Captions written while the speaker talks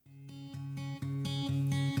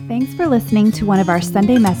Thanks for listening to one of our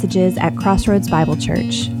Sunday messages at Crossroads Bible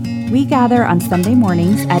Church. We gather on Sunday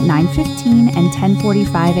mornings at 9:15 and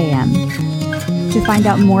 10:45 a.m. To find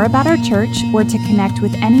out more about our church or to connect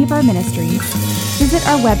with any of our ministries, visit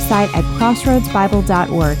our website at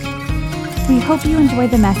crossroadsbible.org. We hope you enjoy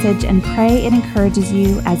the message and pray it encourages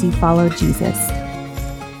you as you follow Jesus.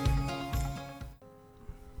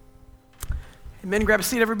 Amen. Grab a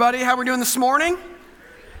seat, everybody. How are we doing this morning?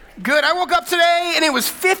 Good. I woke up today and it was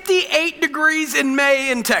 58 degrees in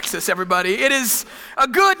May in Texas, everybody. It is a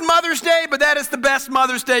good Mother's Day, but that is the best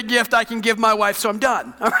Mother's Day gift I can give my wife, so I'm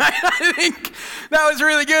done. All right? I think that was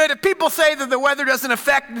really good. If people say that the weather doesn't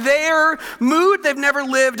affect their mood, they've never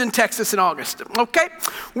lived in Texas in August. Okay?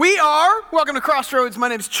 Welcome to Crossroads. My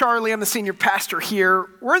name is Charlie. I'm the senior pastor here.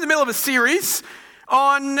 We're in the middle of a series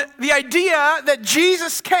on the idea that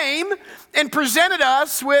Jesus came and presented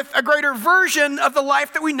us with a greater version of the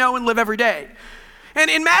life that we know and live every day. And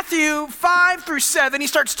in Matthew 5 through 7, he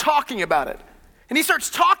starts talking about it. And he starts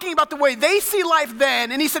talking about the way they see life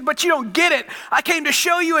then. And he said, but you don't get it. I came to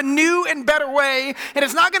show you a new and better way. And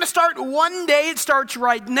it's not going to start one day. It starts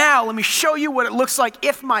right now. Let me show you what it looks like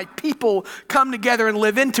if my people come together and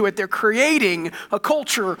live into it. They're creating a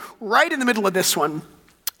culture right in the middle of this one.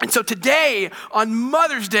 And so today, on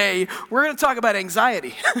Mother's Day, we're going to talk about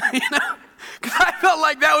anxiety, because I felt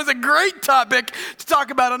like that was a great topic to talk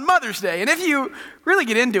about on Mother's Day. And if you really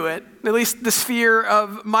get into it, at least the sphere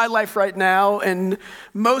of my life right now, and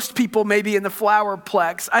most people maybe in the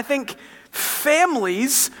flowerplex, I think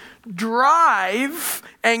families drive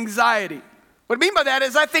anxiety. What I mean by that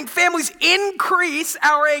is I think families increase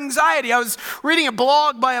our anxiety. I was reading a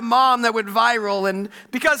blog by a mom that went viral, and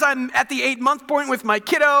because I'm at the 8-month point with my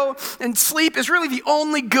kiddo, and sleep is really the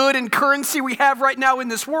only good and currency we have right now in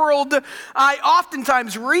this world, I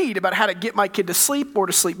oftentimes read about how to get my kid to sleep or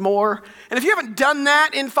to sleep more. And if you haven't done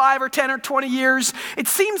that in 5 or 10 or 20 years, it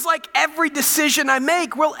seems like every decision I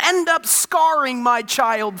make will end up scarring my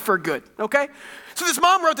child for good, okay? So this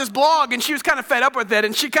mom wrote this blog, and she was kind of fed up with it,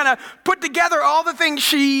 and she kind of put together all the things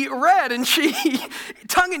she read, and she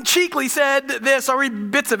tongue-in-cheekly said this. I'll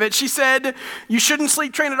read bits of it. She said, you shouldn't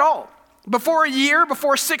sleep train at all. Before a year,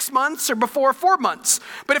 before 6 months, or before 4 months.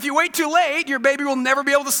 But if you wait too late, your baby will never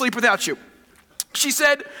be able to sleep without you. She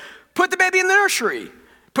said, put the baby in the nursery.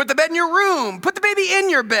 Put the bed in your room. Put the baby in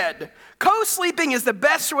your bed. Co-sleeping is the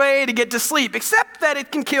best way to get to sleep, except that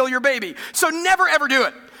it can kill your baby. So never, ever do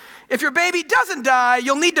it. If your baby doesn't die,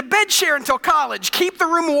 you'll need to bed share until college. Keep the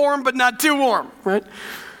room warm, but not too warm, right?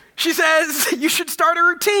 She says you should start a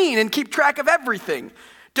routine and keep track of everything.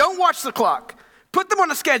 Don't watch the clock. Put them on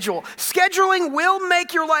a schedule. Scheduling will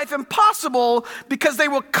make your life impossible because they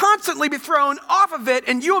will constantly be thrown off of it,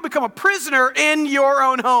 and you will become a prisoner in your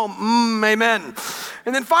own home. Amen.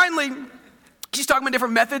 And then finally, she's talking about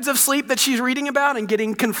different methods of sleep that she's reading about and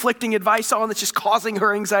getting conflicting advice on that's just causing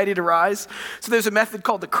her anxiety to rise. So there's a method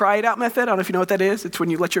called the cry it out method. I don't know if you know what that is. It's when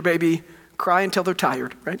you let your baby cry until they're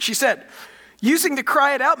tired, right? She said, using the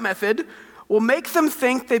cry it out method will make them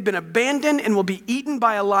think they've been abandoned and will be eaten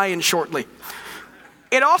by a lion shortly.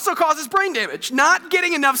 It also causes brain damage. Not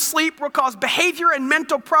getting enough sleep will cause behavior and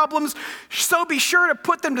mental problems, so be sure to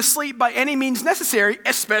put them to sleep by any means necessary,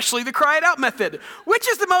 especially the cry it out method, which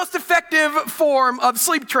is the most effective form of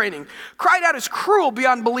sleep training. Cry it out is cruel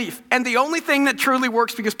beyond belief, and the only thing that truly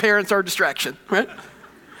works because parents are a distraction, right?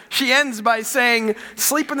 She ends by saying,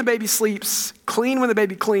 sleep when the baby sleeps, clean when the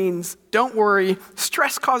baby cleans, don't worry,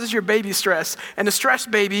 stress causes your baby stress, and a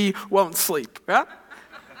stressed baby won't sleep, yeah?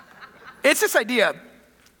 It's this idea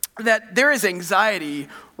that there is anxiety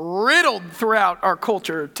riddled throughout our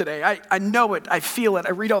culture today. I know it. I feel it.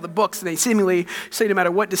 I read all the books, and they seemingly say no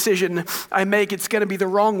matter what decision I make, it's going to be the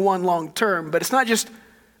wrong one long term. But it's not just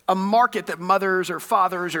a market that mothers or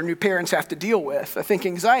fathers or new parents have to deal with. I think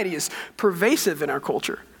anxiety is pervasive in our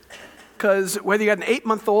culture. Because whether you got an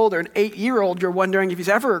 8-month-old or an 8-year-old, you're wondering if he's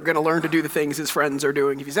ever going to learn to do the things his friends are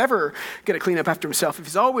doing, if he's ever going to clean up after himself, if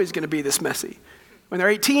he's always going to be this messy. When they're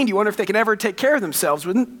 18, you wonder if they can ever take care of themselves.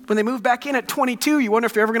 When they move back in at 22, you wonder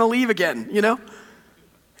if they're ever going to leave again, you know?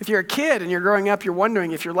 If you're a kid and you're growing up, you're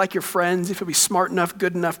wondering if you're like your friends, if you'll be smart enough,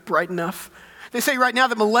 good enough, bright enough. They say right now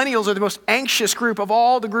that millennials are the most anxious group of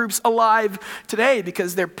all the groups alive today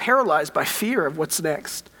because they're paralyzed by fear of what's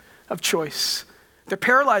next, of choice. They're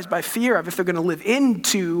paralyzed by fear of if they're going to live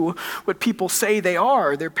into what people say they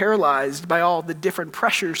are. They're paralyzed by all the different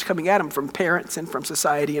pressures coming at them from parents and from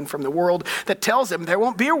society and from the world that tells them there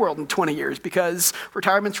won't be a world in 20 years because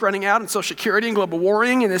retirement's running out and Social Security and global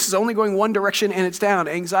warming, and this is only going one direction and it's down.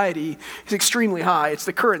 Anxiety is extremely high. It's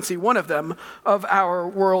the currency, one of them, of our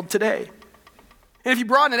world today. And if you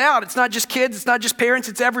broaden it out, it's not just kids, it's not just parents,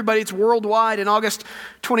 it's everybody, it's worldwide. In August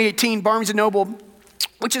 2018, Barnes & Noble,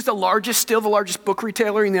 which is still the largest book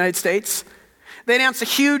retailer in the United States, they announced a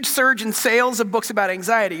huge surge in sales of books about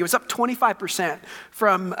anxiety. It was up 25%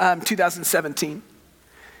 from 2017.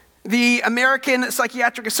 The American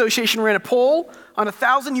Psychiatric Association ran a poll on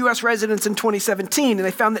 1,000 U.S. residents in 2017, and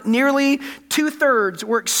they found that nearly 2/3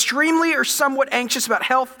 were extremely or somewhat anxious about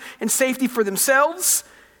health and safety for themselves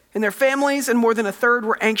and their families, and more than 1/3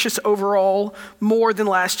 were anxious overall more than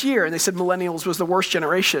last year. And they said millennials was the worst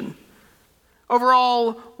generation.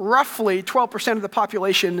 Overall, roughly 12% of the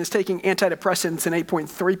population is taking antidepressants and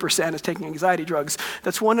 8.3% is taking anxiety drugs.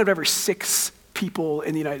 That's 1 out of every 6 people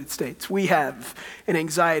in the United States. We have an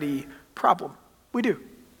anxiety problem. We do.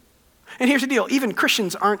 And here's the deal. Even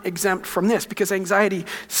Christians aren't exempt from this because anxiety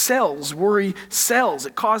sells, worry sells.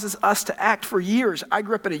 It causes us to act for years. I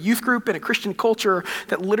grew up in a youth group in a Christian culture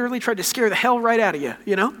that literally tried to scare the hell right out of you,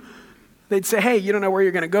 you know? They'd say, hey, you don't know where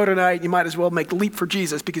you're going to go tonight. You might as well make the leap for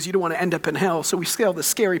Jesus because you don't want to end up in hell. So we scale the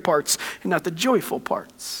scary parts and not the joyful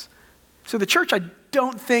parts. So the church, I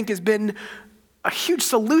don't think, has been a huge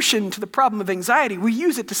solution to the problem of anxiety. We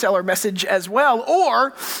use it to sell our message as well.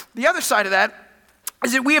 Or the other side of that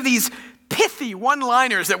is that we have these pithy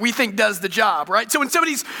one-liners that we think does the job, right? So when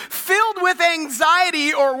somebody's filled with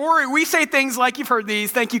anxiety or worry, we say things like, you've heard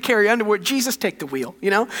these, thank you, Carrie Underwood, Jesus, take the wheel, you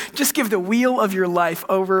know? Just give the wheel of your life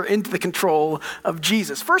over into the control of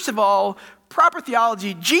Jesus. First of all, proper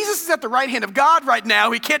theology, Jesus is at the right hand of God right now.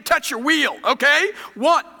 He can't touch your wheel, okay?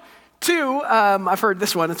 1. 2, I've heard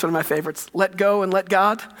this one, it's one of my favorites, let go and let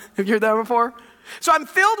God. Have you heard that before? So I'm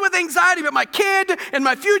filled with anxiety about my kid and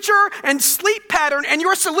my future and sleep pattern, and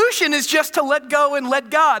your solution is just to let go and let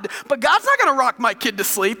God. But God's not going to rock my kid to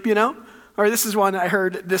sleep, you know? Or this is one I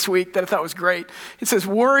heard this week that I thought was great. It says,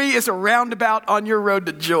 worry is a roundabout on your road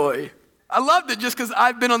to joy. I loved it just because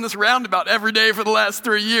I've been on this roundabout every day for the last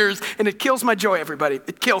 3 years, and it kills my joy, everybody.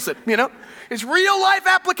 It kills it, you know? It's real life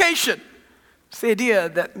application. It's the idea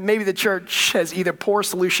that maybe the church has either poor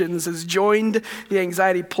solutions, has joined the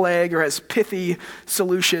anxiety plague, or has pithy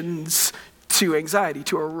solutions to anxiety,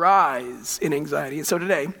 to a rise in anxiety. And so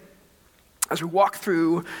today, as we walk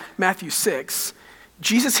through Matthew 6,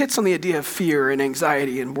 Jesus hits on the idea of fear and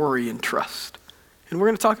anxiety and worry and trust. And we're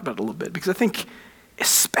going to talk about it a little bit because I think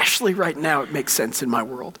especially right now it makes sense in my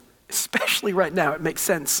world. Especially right now it makes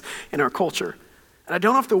sense in our culture. And I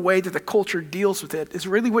don't know if the way that the culture deals with it is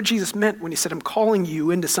really what Jesus meant when he said, I'm calling you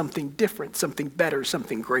into something different, something better,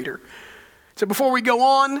 something greater. So before we go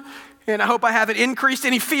on, and I hope I haven't increased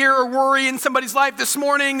any fear or worry in somebody's life this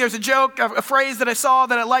morning, there's a joke, a phrase that I saw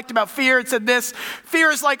that I liked about fear. It said this, fear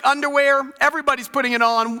is like underwear. Everybody's putting it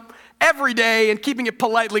on every day and keeping it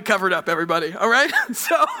politely covered up, everybody, all right?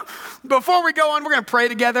 So before we go on, we're going to pray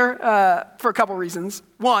together for a couple reasons.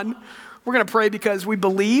 1, we're going to pray because we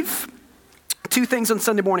believe 2 things on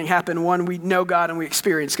Sunday morning happen. 1, we know God and we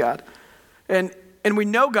experience God. And we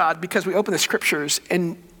know God because we open the scriptures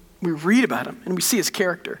and we read about him and we see his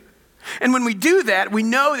character. And when we do that, we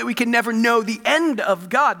know that we can never know the end of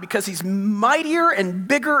God because he's mightier and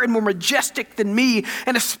bigger and more majestic than me.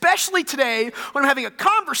 And especially today, when I'm having a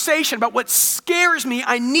conversation about what scares me,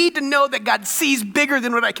 I need to know that God sees bigger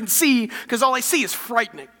than what I can see because all I see is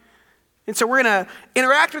frightening. And so we're going to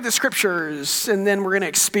interact with the scriptures, and then we're going to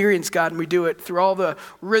experience God, and we do it through all the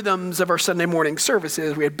rhythms of our Sunday morning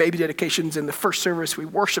services. We had baby dedications in the first service. We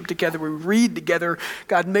worship together. We read together.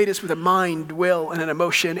 God made us with a mind, will, and an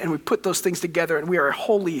emotion, and we put those things together, and we are a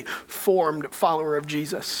wholly formed follower of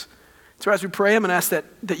Jesus. So as we pray, I'm going to ask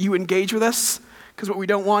that you engage with us, because what we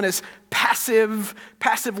don't want is passive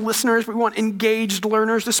listeners. We want engaged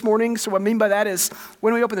learners this morning. So what I mean by that is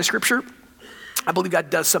when we open the scripture, I believe God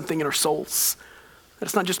does something in our souls. That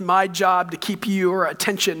it's not just my job to keep your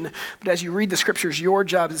attention, but as you read the scriptures, your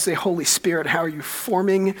job is to say, Holy Spirit, how are you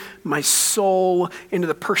forming my soul into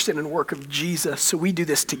the person and work of Jesus? So we do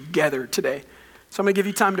this together today. So I'm going to give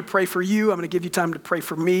you time to pray for you. I'm going to give you time to pray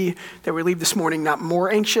for me, that we leave this morning not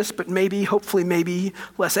more anxious, but hopefully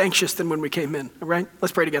less anxious than when we came in. All right?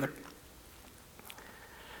 Let's pray together.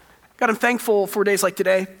 God, I'm thankful for days like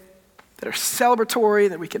today that are celebratory,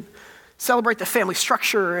 that we can celebrate the family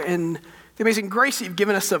structure and the amazing grace that you've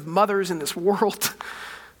given us of mothers in this world.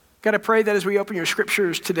 God, I pray that as we open your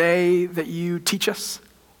scriptures today, that you teach us,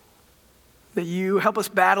 that you help us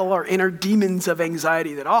battle our inner demons of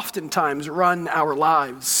anxiety that oftentimes run our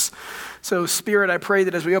lives. So Spirit, I pray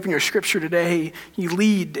that as we open your scripture today, you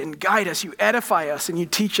lead and guide us, you edify us, and you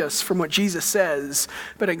teach us from what Jesus says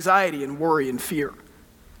about anxiety and worry and fear.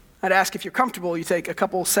 I'd ask if you're comfortable, you take a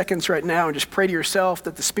couple seconds right now and just pray to yourself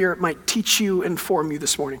that the Spirit might teach you and form you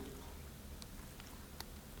this morning.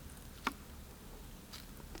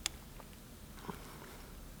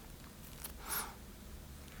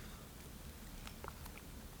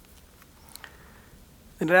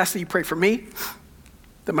 And I'd ask that you pray for me,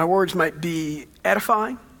 that my words might be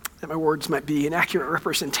edifying, that my words might be an accurate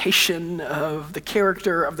representation of the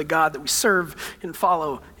character of the God that we serve and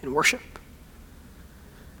follow and worship.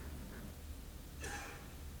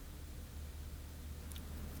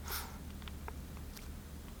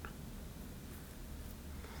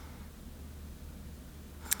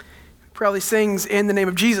 Pray all these things in the name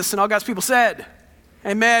of Jesus, and all God's people said,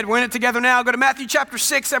 amen. We're in it together now. Go to Matthew chapter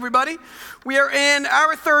 6, everybody. We are in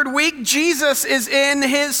our third week. Jesus is in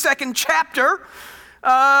his second chapter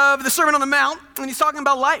of the Sermon on the Mount, and he's talking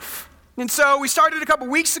about life. And so we started a couple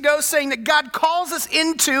weeks ago saying that God calls us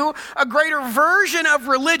into a greater version of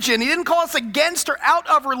religion. He didn't call us against or out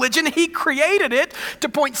of religion. He created it to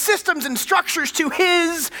point systems and structures to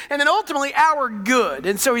his and then ultimately our good.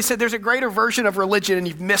 And so he said there's a greater version of religion and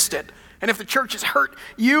you've missed it. And if the church has hurt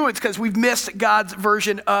you, it's because we've missed God's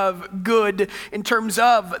version of good in terms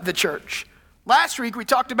of the church. Last week, we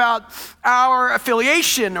talked about our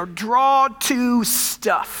affiliation or draw to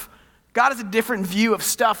stuff. God has a different view of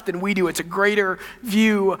stuff than we do. It's a greater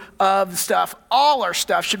view of stuff. All our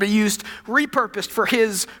stuff should be used, repurposed for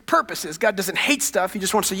his purposes. God doesn't hate stuff. He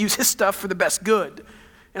just wants to use his stuff for the best good.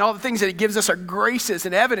 And all the things that he gives us are graces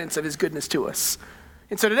and evidence of his goodness to us.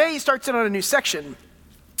 And so today, he starts in on a new section.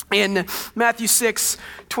 In Matthew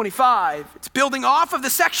 6:25, it's building off of the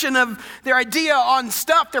section of their idea on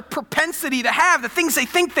stuff, their propensity to have, the things they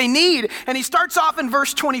think they need. And he starts off in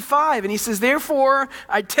verse 25 and he says, therefore,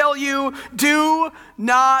 I tell you, do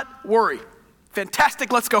not worry.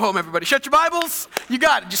 Fantastic, let's go home, everybody. Shut your Bibles. You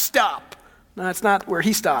got it, just stop. No, that's not where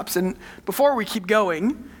he stops. And before we keep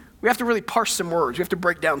going, we have to really parse some words. We have to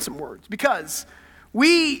break down some words because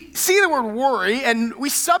we see the word worry and we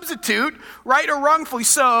substitute, right or wrongfully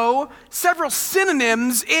so, several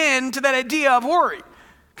synonyms into that idea of worry.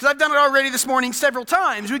 Because I've done it already this morning several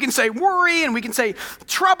times. We can say worry and we can say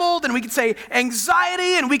troubled and we can say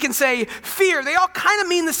anxiety and we can say fear. They all kind of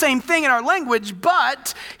mean the same thing in our language,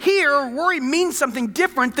 but here worry means something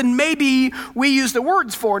different than maybe we use the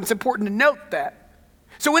words for, and it's important to note that.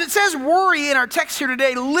 So when it says worry in our text here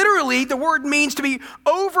today, literally the word means to be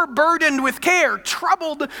overburdened with care,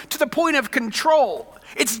 troubled to the point of control.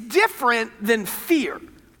 It's different than fear.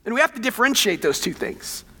 And we have to differentiate those two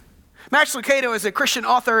things. Max Lucado is a Christian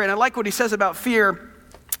author, and I like what he says about fear.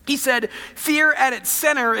 He said, fear at its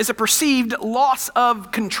center is a perceived loss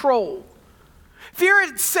of control. Fear at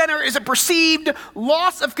its center is a perceived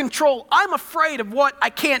loss of control. I'm afraid of what I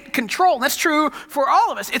can't control. And that's true for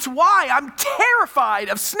all of us. It's why I'm terrified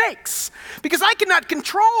of snakes, because I cannot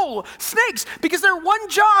control snakes, because their one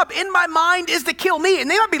job in my mind is to kill me.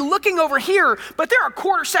 And they might be looking over here, but they're a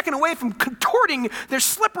quarter second away from contorting their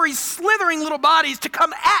slippery, slithering little bodies to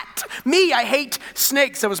come at me. I hate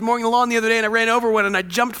snakes. I was mowing the lawn the other day and I ran over one and I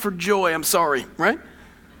jumped for joy. I'm sorry, right?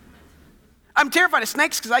 I'm terrified of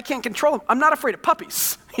snakes because I can't control them. I'm not afraid of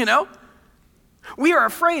puppies, you know? We are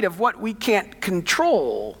afraid of what we can't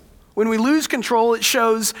control. When we lose control, it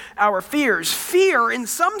shows our fears. Fear, in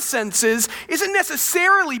some senses, isn't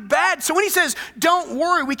necessarily bad. So when he says, don't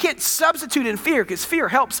worry, we can't substitute in fear, because fear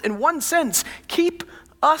helps, in one sense, keep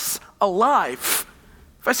us alive.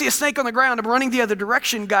 If I see a snake on the ground, I'm running the other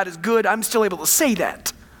direction, God is good, I'm still able to say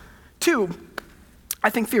that. 2, I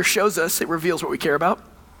think fear shows us, it reveals what we care about.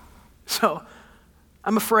 So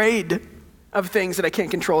I'm afraid of things that I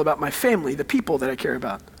can't control about my family, the people that I care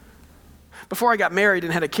about. Before I got married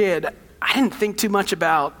and had a kid, I didn't think too much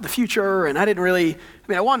about the future, and I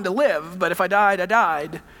wanted to live, but if I died, I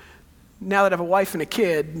died. Now that I have a wife and a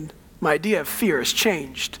kid, my idea of fear has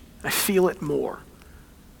changed. I feel it more.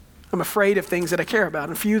 I'm afraid of things that I care about.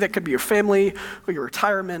 And for you, that could be your family or your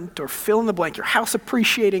retirement or fill in the blank, your house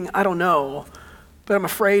appreciating, I don't know. But I'm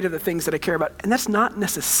afraid of the things that I care about. And that's not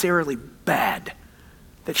necessarily bad.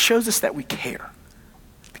 That shows us that we care.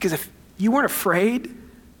 Because if you weren't afraid,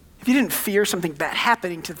 if you didn't fear something bad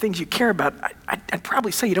happening to the things you care about, I'd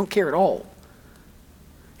probably say you don't care at all.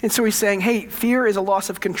 And so he's saying, hey, fear is a loss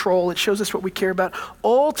of control. It shows us what we care about.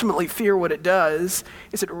 Ultimately, fear, what it does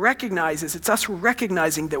is it's us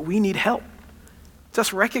recognizing that we need help. It's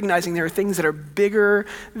us recognizing there are things that are bigger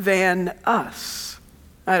than us.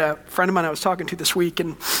 I had a friend of mine I was talking to this week,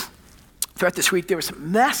 and throughout this week there were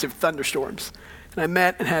some massive thunderstorms. And I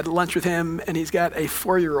met and had lunch with him, and he's got a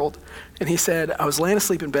 4-year-old, and he said, I was laying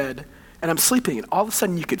asleep in bed, and I'm sleeping, and all of a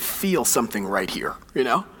sudden you could feel something right here, you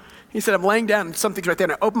know? He said, I'm laying down, and something's right there,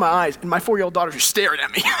 and I open my eyes, and my 4-year-old daughters are staring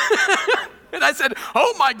at me. And I said,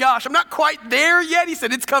 oh my gosh, I'm not quite there yet. He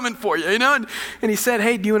said, it's coming for you, you know? And he said,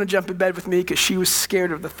 hey, do you want to jump in bed with me? Because she was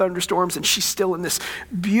scared of the thunderstorms, and she's still in this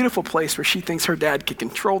beautiful place where she thinks her dad can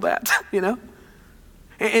control that, you know?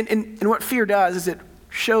 And what fear does is it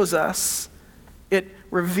shows us, it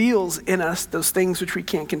reveals in us those things which we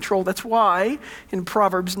can't control. That's why in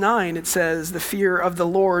Proverbs 9 it says, the fear of the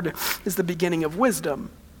Lord is the beginning of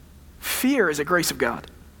wisdom. Fear is a grace of God.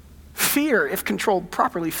 Fear, if controlled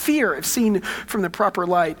properly, fear, if seen from the proper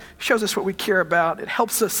light, shows us what we care about. It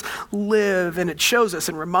helps us live, and it shows us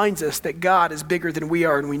and reminds us that God is bigger than we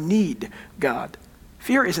are and we need God.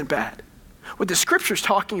 Fear isn't bad. What the scripture's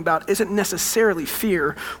talking about isn't necessarily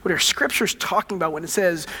fear. What our scripture's talking about when it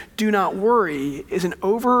says, do not worry, is an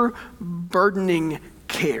overburdening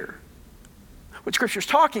care. What scripture's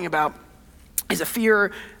talking about is a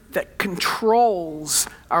fear that controls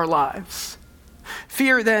our lives.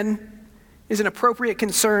 Fear, then, is an appropriate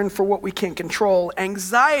concern for what we can't control.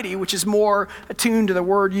 Anxiety, which is more attuned to the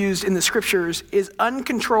word used in the scriptures, is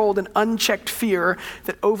uncontrolled and unchecked fear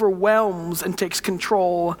that overwhelms and takes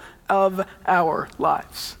control of our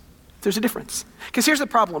lives. There's a difference. Because here's the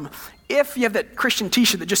problem. If you have that Christian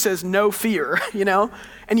t-shirt that just says no fear,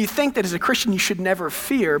 and you think that as a Christian you should never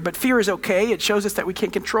fear, but fear is okay. It shows us that we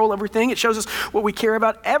can't control everything. It shows us what we care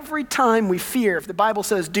about. Every time we fear, if the Bible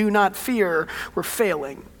says do not fear, we're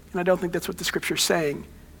failing. And I don't think that's what the scripture's saying.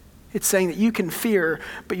 It's saying that you can fear,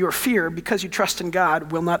 but your fear, because you trust in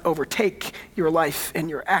God, will not overtake your life and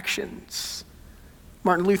your actions.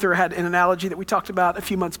 Martin Luther had an analogy that we talked about a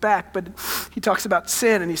few months back, but he talks about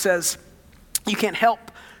sin, and he says, you can't help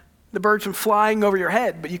the birds from flying over your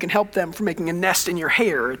head, but you can help them from making a nest in your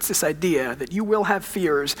hair. It's this idea that you will have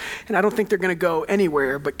fears, and I don't think they're going to go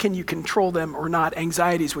anywhere, but can you control them or not?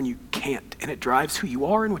 Anxiety is when you can't, and it drives who you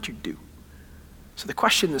are and what you do. So the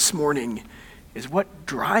question this morning is, what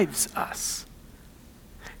drives us?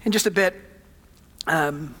 In just a bit, I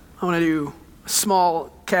want to do a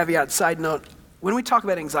small caveat side note. When we talk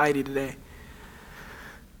about anxiety today,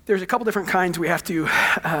 there's a couple different kinds we got to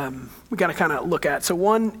kind of look at. So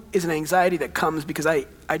one is an anxiety that comes because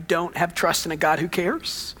I don't have trust in a God who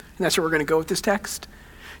cares, and that's where we're going to go with this text.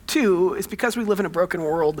 Two is because we live in a broken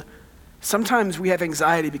world. Sometimes we have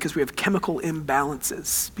anxiety because we have chemical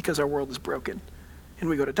imbalances because our world is broken. And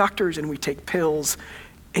we go to doctors and we take pills.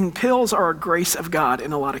 And pills are a grace of God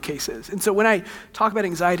in a lot of cases. And so when I talk about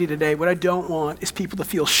anxiety today, what I don't want is people to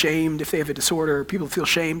feel shamed if they have a disorder, people to feel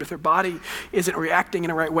shamed if their body isn't reacting in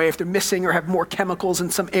the right way, if they're missing or have more chemicals in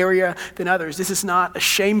some area than others. This is not a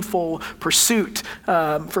shameful pursuit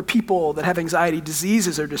for people that have anxiety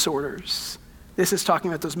diseases or disorders. This is talking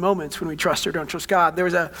about those moments when we trust or don't trust God. There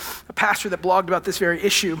was a pastor that blogged about this very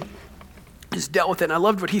issue, just dealt with it, and I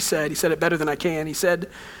loved what he said. He said it better than I can. He said,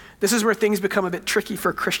 this is where things become a bit tricky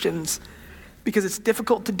for Christians because it's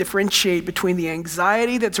difficult to differentiate between the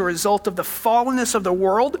anxiety that's a result of the fallenness of the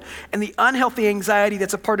world and the unhealthy anxiety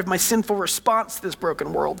that's a part of my sinful response to this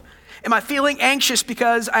broken world. Am I feeling anxious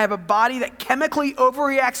because I have a body that chemically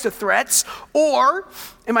overreacts to threats, or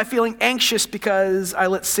am I feeling anxious because I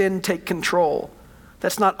let sin take control?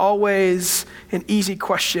 That's not always an easy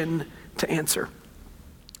question to answer.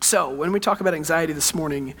 So when we talk about anxiety this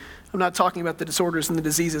morning, I'm not talking about the disorders and the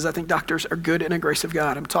diseases. I think doctors are good in the grace of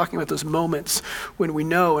God. I'm talking about those moments when we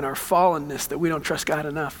know in our fallenness that we don't trust God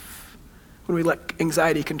enough, when we let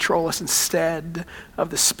anxiety control us instead of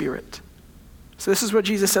the Spirit. So this is what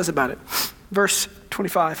Jesus says about it. Verse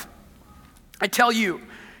 25, I tell you,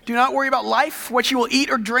 do not worry about life, what you will eat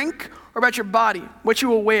or drink, or about your body, what you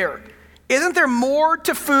will wear. Isn't there more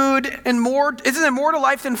to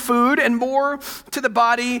life than food and more to the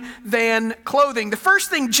body than clothing? The first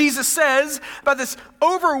thing Jesus says about this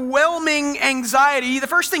overwhelming anxiety, the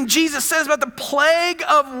first thing Jesus says about the plague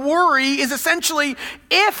of worry is essentially,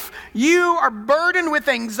 if you are burdened with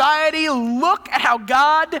anxiety, look at how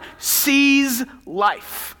God sees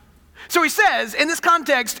life. So he says, in this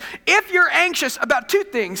context, if you're anxious about two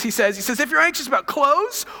things, he says, if you're anxious about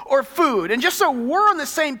clothes or food, and just so we're on the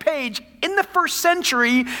same page, in the first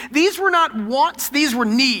century, these were not wants, these were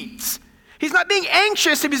needs. He's not being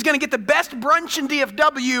anxious if he's going to get the best brunch in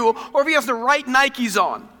DFW or if he has the right Nikes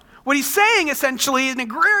on. What he's saying, essentially, in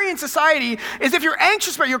agrarian society, is if you're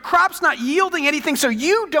anxious about your crops not yielding anything so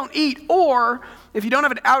you don't eat, or if you don't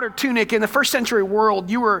have an outer tunic, in the first century world,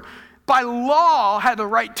 you were by law had the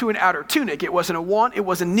right to an outer tunic. It wasn't a want, it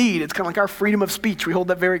was a need. It's kind of like our freedom of speech. We hold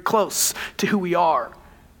that very close to who we are.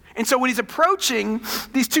 And so when he's approaching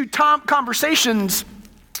these two conversations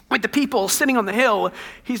with the people sitting on the hill,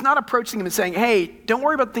 he's not approaching them and saying, hey, don't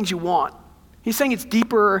worry about the things you want. He's saying it's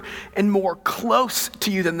deeper and more close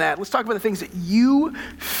to you than that. Let's talk about the things that you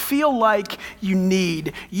feel like you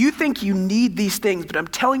need. You think you need these things, but I'm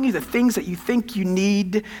telling you the things that you think you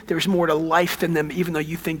need, there's more to life than them, even though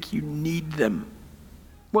you think you need them.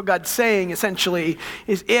 What God's saying essentially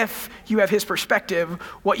is if you have his perspective,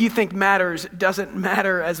 what you think matters doesn't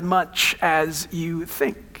matter as much as you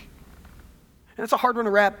think. And it's a hard one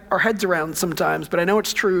to wrap our heads around sometimes, but I know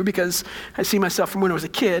it's true because I see myself from when I was a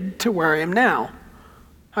kid to where I am now.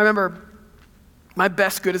 I remember my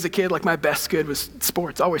best good as a kid, like my best good was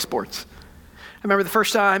sports, always sports. I remember the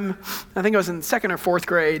first time, I think I was in second or fourth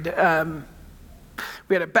grade,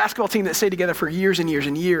 we had a basketball team that stayed together for years and years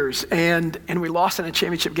and years, and we lost in a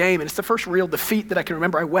championship game, and it's the first real defeat that I can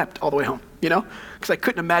remember. I wept all the way home, because I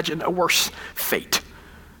couldn't imagine a worse fate.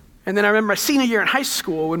 And then I remember my senior year in high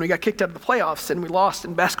school when we got kicked out of the playoffs and we lost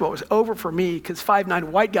and basketball. It was over for me because 5'9"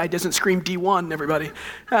 white guy doesn't scream D1, everybody.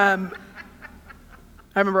 I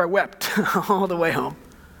remember I wept all the way home.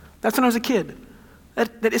 That's when I was a kid.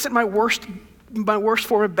 That isn't my worst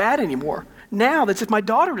form of bad anymore. Now that's if my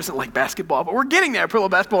daughter doesn't like basketball, but we're getting there. I put a little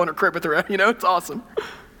basketball in her crib with her, it's awesome.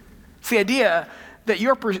 It's the idea that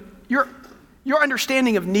your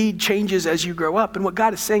understanding of need changes as you grow up. And what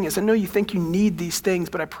God is saying is, I know you think you need these things,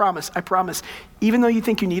 but I promise, even though you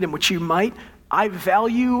think you need them, which you might, I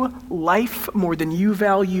value life more than you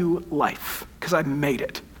value life because I made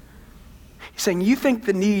it. He's saying you think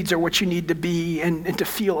the needs are what you need to be and to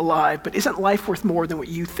feel alive, but isn't life worth more than what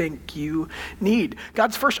you think you need?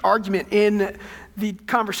 God's first argument in the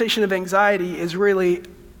conversation of anxiety is really,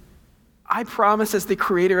 I promise as the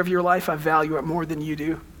creator of your life, I value it more than you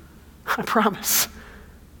do. I promise.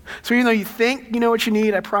 So even though you think you know what you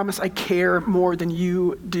need, I promise I care more than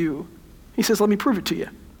you do. He says, let me prove it to you.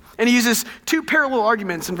 And he uses two parallel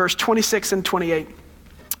arguments in verse 26 and 28.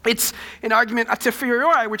 It's an argument a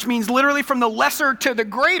superiori, which means literally from the lesser to the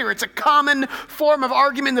greater. It's a common form of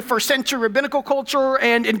argument in the first century rabbinical culture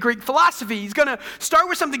and in Greek philosophy. He's going to start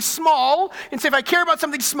with something small and say, if I care about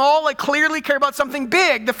something small, I clearly care about something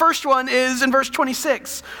big. The first one is in verse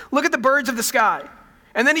 26. Look at the birds of the sky.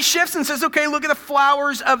 And then he shifts and says, okay, look at the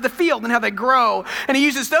flowers of the field and how they grow. And he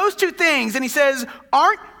uses those two things and he says,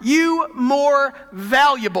 aren't you more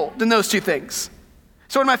valuable than those two things?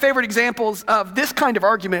 So one of my favorite examples of this kind of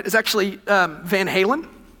argument is actually Van Halen.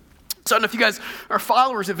 So I don't know if you guys are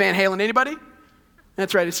followers of Van Halen. Anybody?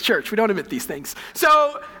 That's right, it's church. We don't admit these things.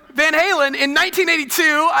 So Van Halen in 1982,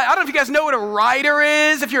 I don't know if you guys know what a rider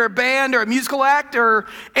is, if you're a band or a musical act or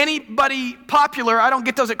anybody popular. I don't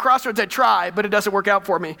get those at Crossroads. I try, but it doesn't work out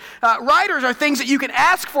for me. Riders are things that you can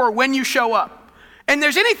ask for when you show up. And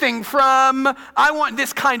there's anything from, I want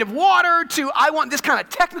this kind of water, to I want this kind of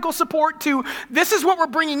technical support, to this is what we're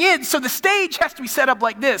bringing in. So the stage has to be set up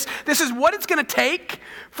like this. This is what it's going to take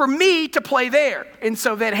for me to play there. And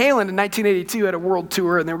so Van Halen in 1982 had a world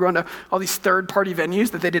tour, and they were going to all these third-party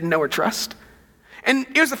venues that they didn't know or trust. And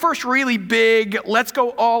it was the first really big, let's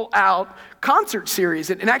go all out concert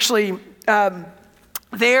series. And actually,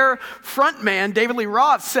 their frontman, David Lee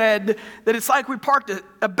Roth, said that it's like we parked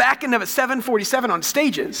a back end of a 747 on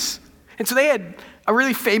stages. And so they had a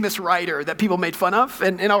really famous writer that people made fun of,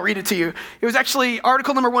 and I'll read it to you. It was actually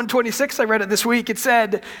article number 126. I read it this week. It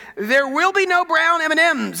said, there will be no brown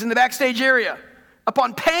M&Ms in the backstage area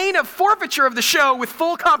upon pain of forfeiture of the show with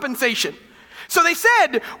full compensation. So they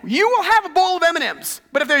said, you will have a bowl of M&Ms,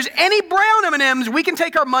 but if there's any brown M&Ms, we can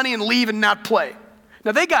take our money and leave and not play.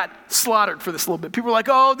 Now, they got slaughtered for this a little bit. People were like,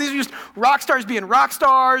 oh, these are just rock stars being rock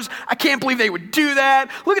stars. I can't believe they would do that.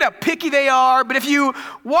 Look at how picky they are. But if you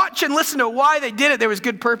watch and listen to why they did it, there was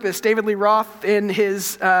good purpose. David Lee Roth, in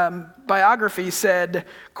his biography, said,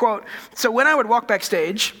 quote, so when I would walk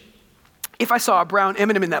backstage, if I saw a brown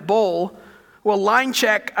M&M in that bowl, well, line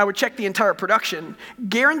check, I would check the entire production.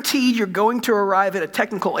 Guaranteed you're going to arrive at a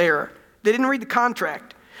technical error. They didn't read the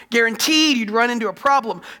contract. Guaranteed you'd run into a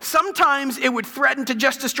problem. Sometimes it would threaten to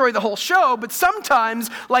just destroy the whole show, but sometimes,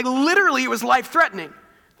 like literally, it was life-threatening.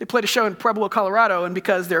 They played a show in Pueblo, Colorado, and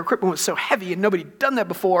because their equipment was so heavy and nobody had done that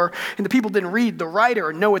before, and the people didn't read the writer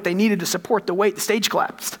and know what they needed to support the weight, the stage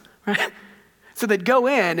collapsed. Right? So they'd go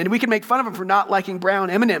in, and we could make fun of them for not liking brown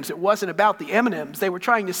M&Ms. It wasn't about the M&Ms. They were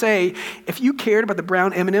trying to say, if you cared about the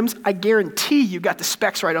brown M&Ms, I guarantee you got the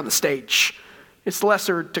specs right on the stage. It's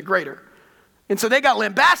lesser to greater. And so they got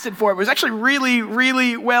lambasted for it. It was actually really,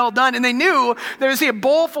 really well done. And they knew they would see a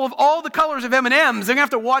bowl full of all the colors of M&Ms. They're going to have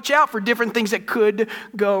to watch out for different things that could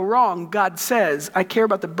go wrong. God says, I care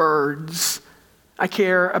about the birds. I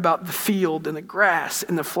care about the field and the grass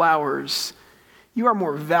and the flowers. You are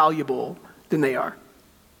more valuable than they are.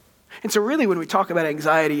 And so really when we talk about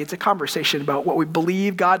anxiety, it's a conversation about what we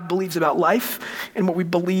believe God believes about life and what we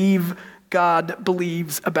believe God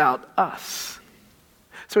believes about us.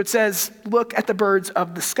 So it says, look at the birds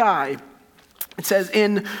of the sky. It says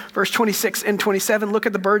in verse 26 and 27, look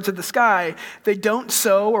at the birds of the sky. They don't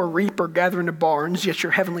sow or reap or gather into barns, yet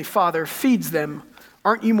your heavenly Father feeds them.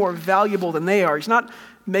 Aren't you more valuable than they are? He's not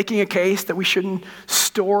making a case that we shouldn't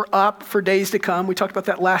store up for days to come. We talked about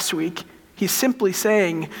that last week. He's simply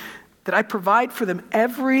saying that I provide for them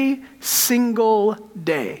every single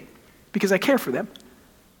day because I care for them.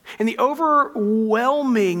 And the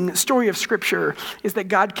overwhelming story of Scripture is that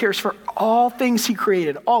God cares for all things he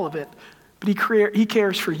created, all of it, but he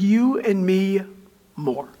cares for you and me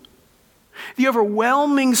more. The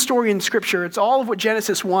overwhelming story in Scripture, it's all of what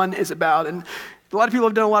Genesis 1 is about. And a lot of people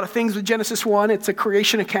have done a lot of things with Genesis 1. It's a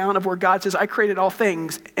creation account of where God says, I created all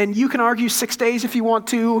things. And you can argue 6 days if you want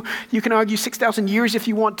to. You can argue 6,000 years if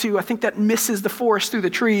you want to. I think that misses the forest through the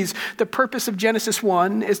trees. The purpose of Genesis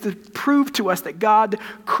 1 is to prove to us that God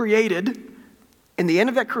created, in the end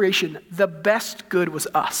of that creation, the best good was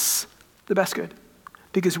us. The best good.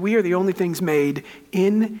 Because we are the only things made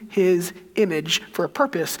in his image for a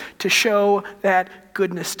purpose to show that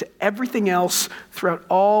goodness to everything else throughout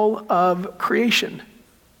all of creation.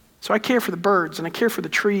 So I care for the birds, and I care for the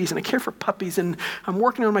trees, and I care for puppies, and I'm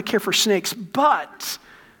working on my care for snakes. But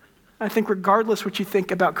I think regardless what you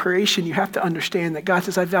think about creation, you have to understand that God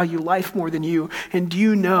says, I value life more than you. And do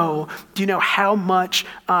you know how much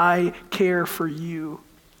I care for you?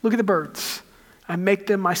 Look at the birds. I make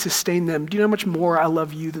them, I sustain them. Do you know how much more I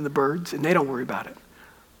love you than the birds? And they don't worry about it.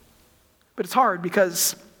 But it's hard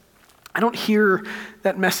because I don't hear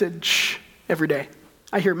that message every day.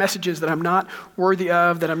 I hear messages that I'm not worthy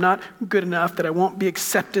of, that I'm not good enough, that I won't be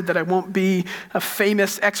accepted, that I won't be a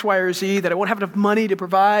famous X, Y, or Z, that I won't have enough money to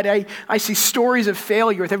provide. I see stories of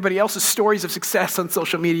failure with everybody else's stories of success on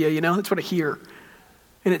social media, That's what I hear.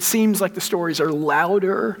 And it seems like the stories are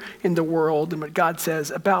louder in the world than what God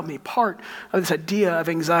says about me. Part of this idea of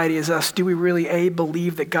anxiety is us. Do we really, A,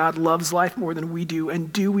 believe that God loves life more than we do?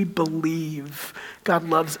 And do we believe God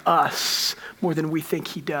loves us more than we think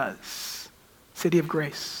he does? City of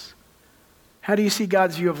Grace. How do you see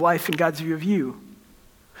God's view of life and God's view of you?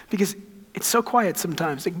 Because it's so quiet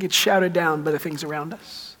sometimes. It can get shouted down by the things around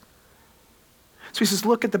us. So he says,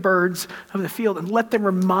 look at the birds of the field and let them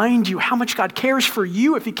remind you how much God cares for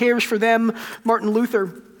you if he cares for them. Martin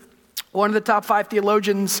Luther, one of the top 5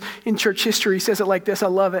 theologians in church history, says it like this. I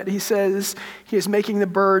love it. He says, he is making the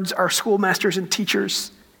birds our schoolmasters and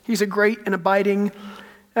teachers. It's a great and abiding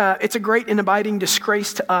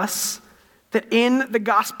disgrace to us that in the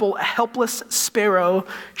gospel, a helpless sparrow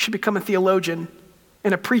should become a theologian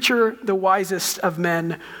and a preacher, the wisest of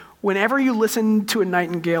men. Whenever you listen to a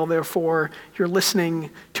nightingale, therefore, you're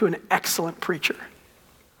listening to an excellent preacher.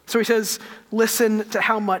 So he says, look at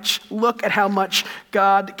how much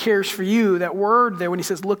God cares for you. That word there, when he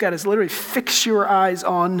says look at, is literally fix your eyes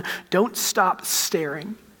on, don't stop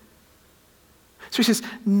staring. So he says,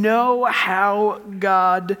 know how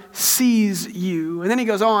God sees you. And then he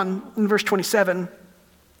goes on in verse 28,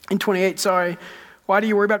 why do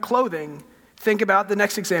you worry about clothing? Think about the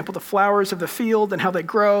next example, the flowers of the field and how they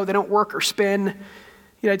grow. They don't work or spin.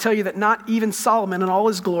 Yet I tell you that not even Solomon in all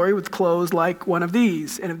his glory was clothed like one of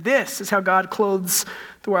these. And if this is how God clothes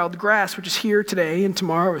the wild grass, which is here today and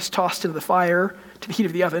tomorrow is tossed into the fire to the heat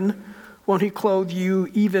of the oven, won't he clothe you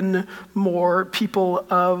even more, people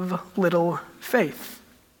of little faith?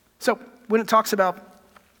 So when it talks about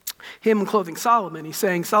him clothing Solomon, he's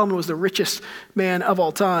saying Solomon was the richest man of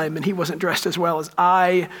all time, and he wasn't dressed as well as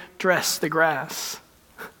I dress the grass.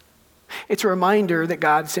 It's a reminder that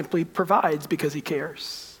God simply provides because he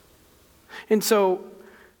cares. And so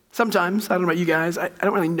sometimes, I don't know about you guys, I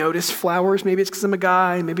don't really notice flowers. Maybe it's because I'm a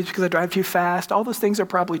guy, maybe it's because I drive too fast. All those things are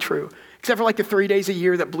probably true. Except for like the 3 days a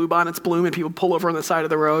year that bluebonnets bloom and people pull over on the side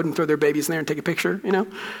of the road and throw their babies in there and take a picture,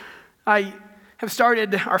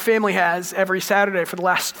 Our family has, every Saturday for the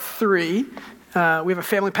last 3, we have a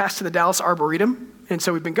family pass to the Dallas Arboretum, and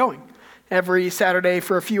so we've been going every Saturday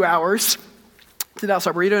for a few hours to the Dallas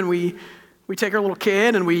Arboretum, and we take our little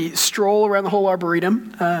kid and we stroll around the whole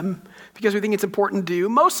Arboretum because we think it's important to do,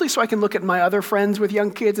 mostly so I can look at my other friends with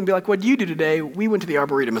young kids and be like, what did you do today? We went to the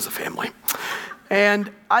Arboretum as a family.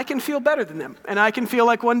 And I can feel better than them. And I can feel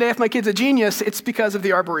like one day if my kid's a genius, it's because of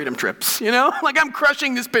the Arboretum trips, Like I'm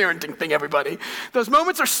crushing this parenting thing, everybody. Those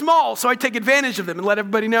moments are small, so I take advantage of them and let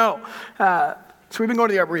everybody know. So we've been going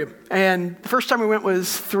to the Arboretum. And the first time we went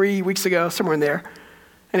was 3 weeks ago, somewhere in there.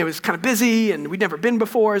 And it was kind of busy, and we'd never been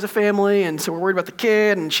before as a family, and so we're worried about the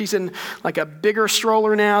kid, and she's in like a bigger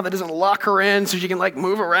stroller now that doesn't lock her in so she can like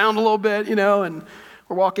move around a little bit, and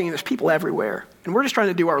we're walking, and there's people everywhere. And we're just trying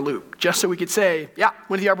to do our loop, just so we could say, yeah,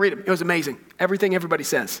 went to the Arboretum. It was amazing. Everything everybody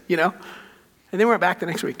says, And then we went back the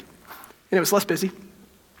next week, and it was less busy.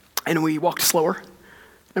 and we walked slower.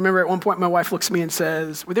 I remember at one point my wife looks at me and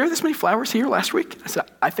says, "Were there this many flowers here last week?" I said,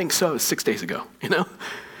 "I think so, 6 days ago, you know?"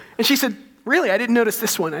 And she said, "Really? I didn't notice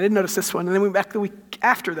this one. I didn't notice this one." And then we went back the week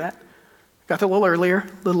after that, got there a little earlier,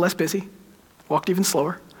 a little less busy, walked even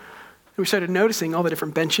slower. And we started noticing all the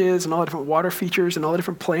different benches and all the different water features and all the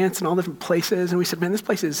different plants and all the different places. And we said, man, this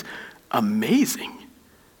place is amazing.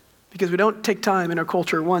 Because we don't take time in our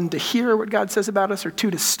culture, one, to hear what God says about us, or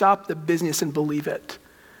two, to stop the business and believe it.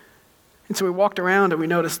 And so we walked around and we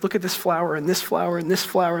noticed, look at this flower and this flower and this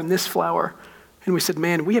flower and this flower. And we said,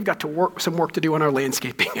 man, we have got some work to do on our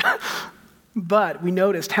landscaping. But we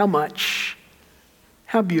noticed how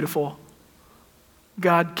beautiful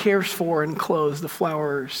God cares for and clothes the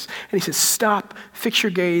flowers. And he says, stop, fix your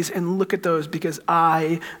gaze, and look at those, because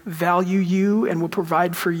I value you and will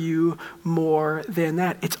provide for you more than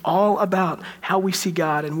that. It's all about how we see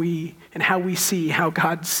God and how we see how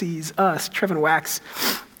God sees us. Trevin Wax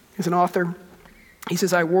is an author. He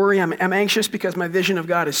says, I worry, I'm anxious because my vision of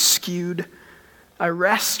God is skewed. I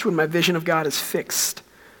rest when my vision of God is fixed.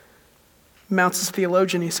 Mounce's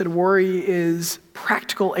theologian, he said, worry is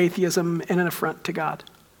practical atheism and an affront to God.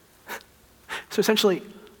 So essentially,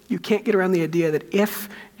 you can't get around the idea that if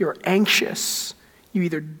you're anxious, you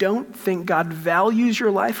either don't think God values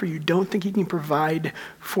your life or you don't think he can provide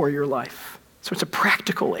for your life. So it's a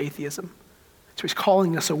practical atheism. So he's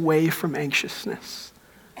calling us away from anxiousness.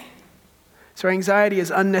 So anxiety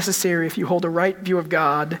is unnecessary if you hold a right view of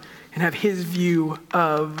God and have his view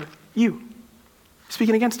of you.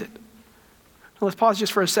 Speaking against it. Now let's pause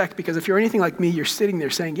just for a sec, because if you're anything like me, you're sitting there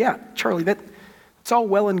saying, yeah, Charlie, it's all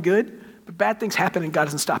well and good, but bad things happen and God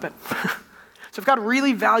doesn't stop it. So if God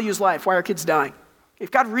really values life, why are kids dying? If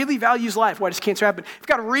God really values life, why does cancer happen? If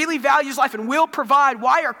God really values life and will provide,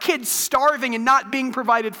 why are kids starving and not being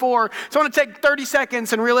provided for? So I want to take 30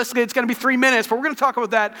 seconds, and realistically it's going to be 3 minutes, but we're going to talk about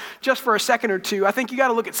that just for a second or two. I think you got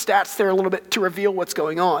to look at stats there a little bit to reveal what's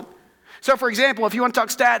going on. So for example, if you want to talk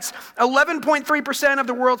stats, 11.3% of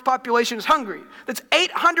the world's population is hungry. That's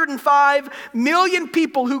 805 million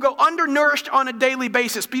people who go undernourished on a daily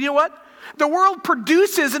basis. But you know what? The world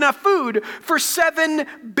produces enough food for 7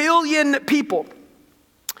 billion people.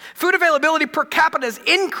 Food availability per capita has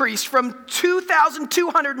increased from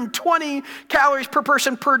 2,220 calories per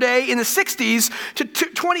person per day in the 60s to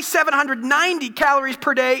 2,790 calories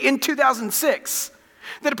per day in 2006.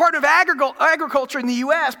 The Department of Agriculture in the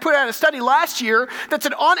U.S. put out a study last year that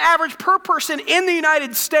said on average per person in the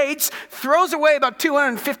United States throws away about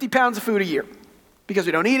 250 pounds of food a year. Because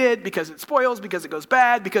we don't eat it, because it spoils, because it goes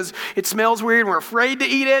bad, because it smells weird and we're afraid to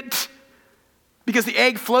eat it, because the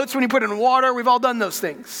egg floats when you put it in water. We've all done those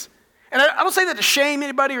things. And I don't say that to shame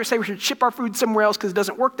anybody or say we should ship our food somewhere else because it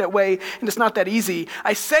doesn't work that way and it's not that easy.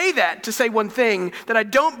 I say that to say one thing, that I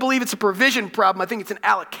don't believe it's a provision problem. I think it's an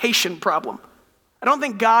allocation problem. I don't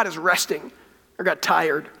think God is resting or got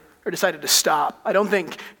tired or decided to stop. I don't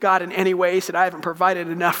think God in any way said, I haven't provided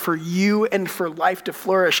enough for you and for life to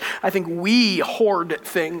flourish. I think we hoard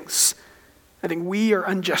things. I think we are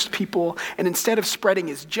unjust people, and instead of spreading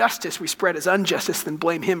his justice, we spread his injustice, then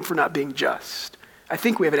blame him for not being just. I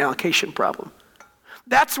think we have an allocation problem.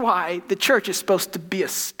 That's why the church is supposed to be a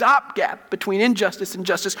stopgap between injustice and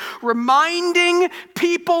justice, reminding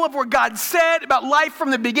people of what God said about life from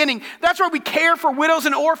the beginning. That's why we care for widows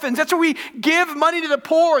and orphans. That's why we give money to the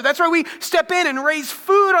poor. That's why we step in and raise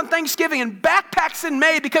food on Thanksgiving and backpacks in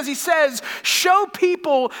May, because he says, show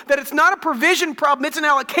people that it's not a provision problem, it's an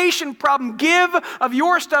allocation problem. Give of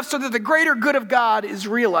your stuff so that the greater good of God is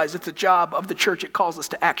realized. It's the job of the church. It calls us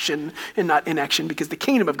to action and not inaction, because the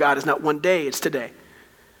kingdom of God is not one day, it's today.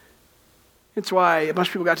 It's why a bunch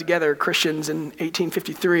of people got together, Christians, in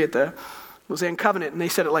 1853 at the Mosaic Covenant, and they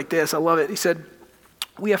said it like this. I love it. He said,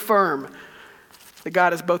 we affirm that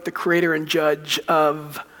God is both the creator and judge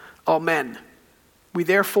of all men. We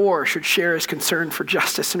therefore should share his concern for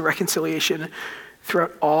justice and reconciliation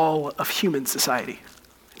throughout all of human society.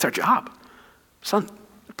 It's our job. It's not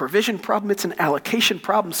a provision problem, it's an allocation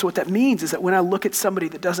problem. So what that means is that when I look at somebody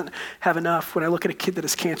that doesn't have enough, when I look at a kid that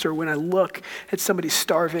has cancer, when I look at somebody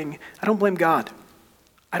starving, I don't blame God.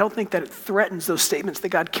 I don't think that it threatens those statements that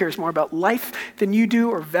God cares more about life than you do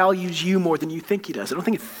or values you more than you think he does. I don't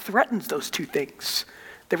think it threatens those two things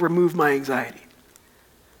that remove my anxiety.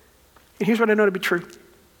 And here's what I know to be true.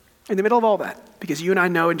 In the middle of all that, because you and I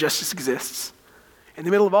know injustice exists, in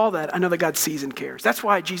the middle of all that, I know that God sees and cares. That's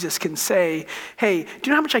why Jesus can say, hey, do you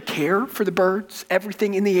know how much I care for the birds,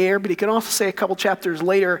 everything in the air? But he can also say a couple chapters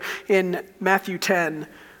later in Matthew 10,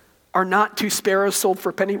 are not 2 sparrows sold for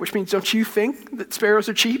a penny? Which means, don't you think that sparrows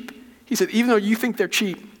are cheap? He said, even though you think they're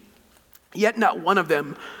cheap, yet not one of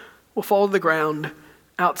them will fall to the ground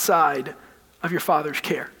outside of your Father's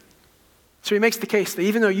care. So he makes the case that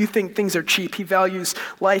even though you think things are cheap, he values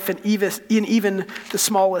life in even the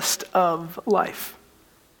smallest of life.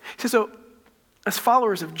 He says, so as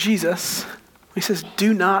followers of Jesus, he says,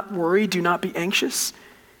 do not worry, do not be anxious.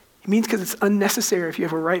 He means because it's unnecessary if you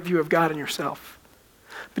have a right view of God and yourself.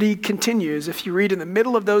 But he continues, if you read in the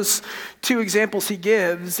middle of those two examples he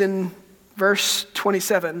gives in verse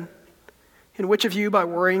 27, in which of you by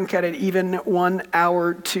worrying can add even 1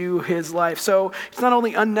 hour to his life? So it's not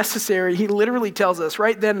only unnecessary, he literally tells us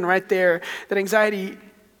right then and right there that anxiety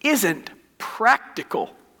isn't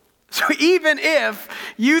practical. So even if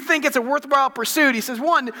you think it's a worthwhile pursuit, he says,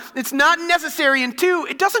 one, it's not necessary, and two,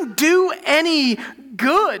 it doesn't do any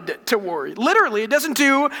good to worry. Literally, it doesn't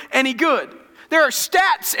do any good. There are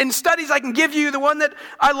stats and studies I can give you. The one that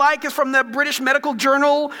I like is from the British Medical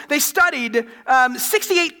Journal. They studied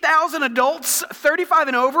 68,000 adults, 35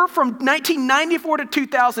 and over, from 1994 to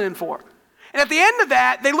 2004. And at the end of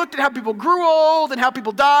that, they looked at how people grew old and how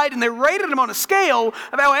people died, and they rated them on a scale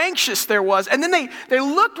of how anxious there was. And then they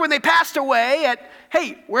looked when they passed away at,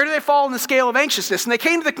 hey, where do they fall on the scale of anxiousness? And they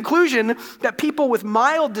came to the conclusion that people with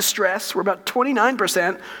mild distress were about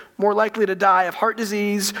 29% more likely to die of heart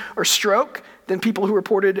disease or stroke than people who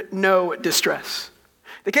reported no distress.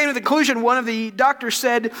 They came to the conclusion, one of the doctors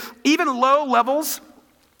said, even low-level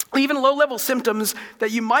symptoms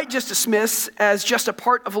that you might just dismiss as just a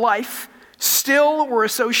part of life still were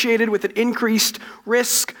associated with an increased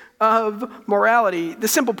risk of mortality. The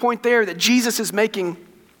simple point there that Jesus is making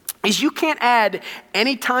is you can't add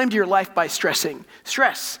any time to your life by stressing.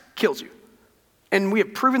 Stress kills you. And we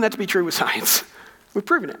have proven that to be true with science. We've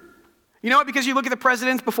proven it. You know what? Because you look at the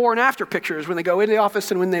president's before and after pictures when they go into the office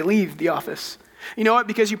and when they leave the office. You know it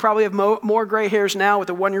because you probably have more gray hairs now with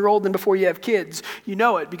a 1-year-old than before you have kids. You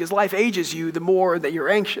know it because life ages you the more that you're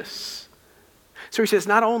anxious. So he says,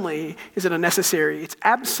 not only is it unnecessary, it's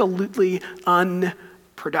absolutely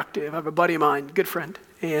unproductive. I have a buddy of mine, good friend,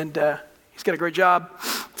 and he's got a great job.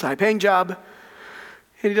 It's a high-paying job,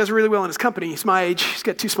 and he does really well in his company. He's my age. He's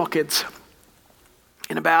got 2 small kids.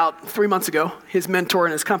 And about 3 months ago, his mentor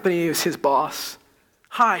in his company was his boss.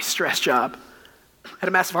 High-stress job. Had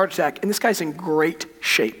a massive heart attack, and this guy's in great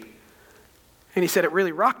shape. And he said it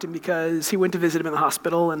really rocked him because he went to visit him in the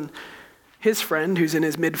hospital, and his friend, who's in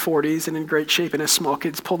his mid-40s and in great shape and has small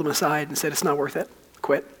kids, pulled him aside and said, it's not worth it.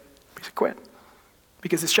 Quit. He said, quit.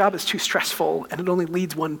 Because this job is too stressful and it only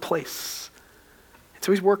leads one place. And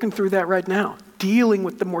so he's working through that right now, dealing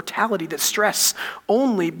with the mortality that stress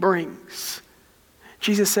only brings.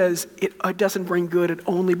 Jesus says it doesn't bring good, it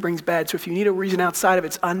only brings bad. So if you need a reason outside of it,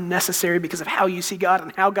 it's unnecessary because of how you see God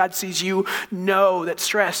and how God sees you. Know that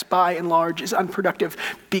stress, by and large, is unproductive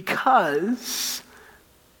because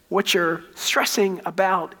what you're stressing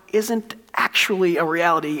about isn't actually a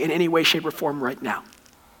reality in any way, shape, or form right now.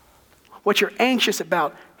 What you're anxious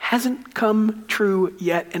about hasn't come true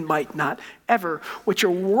yet and might not ever. What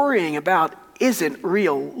you're worrying about isn't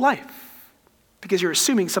real life because you're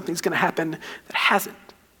assuming something's going to happen that hasn't.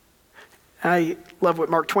 I love what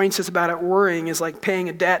Mark Twain says about it. Worrying is like paying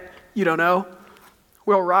a debt you don't owe.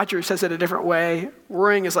 Will Rogers says it a different way.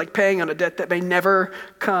 Worrying is like paying on a debt that may never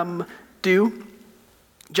come due.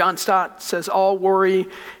 John Stott says all worry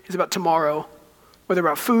is about tomorrow, whether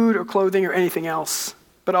about food or clothing or anything else.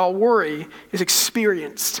 But all worry is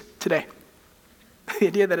experienced today. The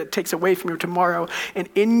idea that it takes away from your tomorrow and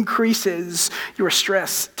increases your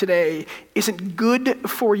stress today isn't good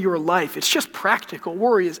for your life. It's just practical.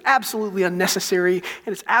 Worry is absolutely unnecessary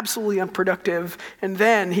and it's absolutely unproductive. And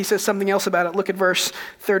then he says something else about it. Look at verse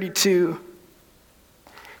 32.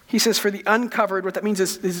 He says, for the uncovered, what that means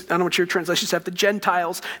is I don't know what your translations have, the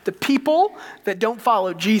Gentiles, the people that don't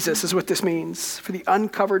follow Jesus is what this means. For the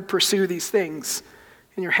uncovered, pursue these things.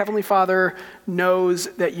 And your heavenly Father knows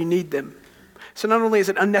that you need them. So not only is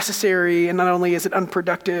it unnecessary and not only is it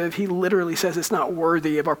unproductive, he literally says it's not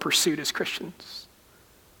worthy of our pursuit as Christians.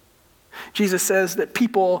 Jesus says that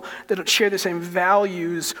people that don't share the same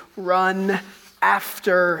values run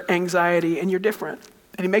after anxiety, and you're different.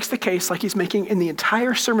 And he makes the case, like he's making in the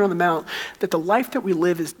entire Sermon on the Mount, that the life that we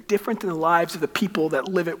live is different than the lives of the people that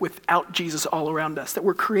live it without Jesus all around us. That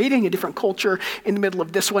we're creating a different culture in the middle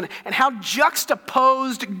of this one. And how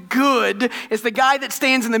juxtaposed good is the guy that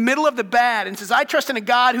stands in the middle of the bad and says, I trust in a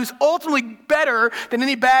God who's ultimately better than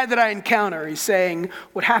any bad that I encounter. He's saying,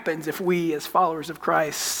 what happens if we as followers of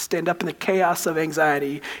Christ stand up in the chaos of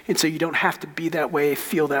anxiety, and so you don't have to be that way,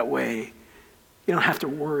 feel that way. You don't have to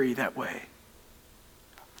worry that way.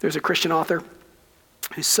 There's a Christian author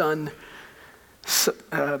whose son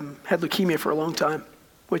had leukemia for a long time,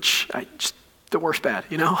 which the worst bad,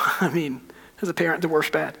 you know? I mean, as a parent, the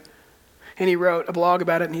worst bad. And he wrote a blog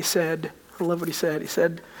about it, and he said, I love what he said. He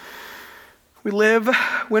said,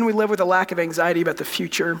 when we live with a lack of anxiety about the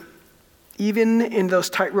future, even in those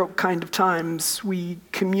tightrope kind of times, we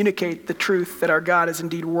communicate the truth that our God is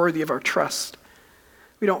indeed worthy of our trust.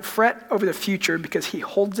 We don't fret over the future because he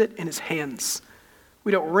holds it in his hands.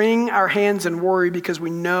 We don't wring our hands and worry because we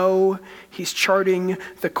know he's charting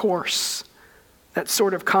the course. That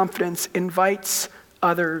sort of confidence invites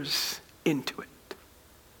others into it.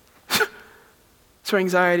 So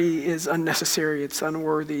anxiety is unnecessary, it's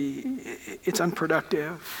unworthy, it's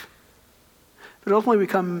unproductive. But ultimately we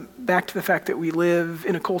come back to the fact that we live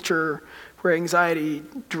in a culture where anxiety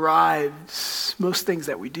drives most things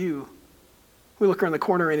that we do. We look around the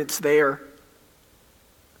corner and it's there.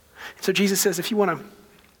 So Jesus says, if you want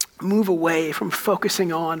to move away from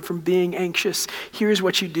focusing on, from being anxious, here's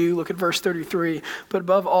what you do. Look at verse 33. But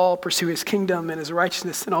above all, pursue his kingdom and his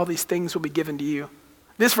righteousness, and all these things will be given to you.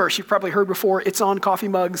 This verse you've probably heard before. It's on coffee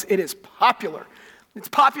mugs. It is popular. It's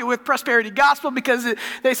popular with prosperity gospel because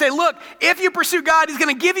they say, look, if you pursue God, he's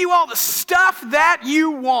going to give you all the stuff that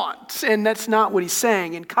you want. And that's not what he's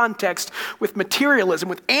saying in context with materialism,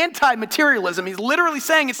 with anti-materialism. He's literally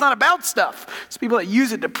saying it's not about stuff. It's people that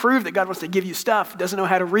use it to prove that God wants to give you stuff, doesn't know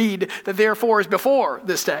how to read the therefores before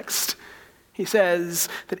this text. He says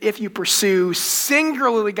that if you pursue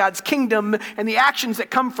singularly God's kingdom and the actions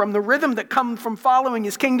that come from, the rhythm that come from following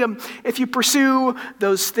his kingdom, if you pursue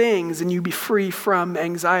those things and you be free from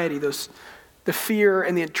anxiety, the fear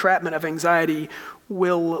and the entrapment of anxiety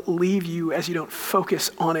will leave you as you don't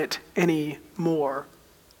focus on it anymore.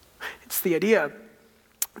 It's the idea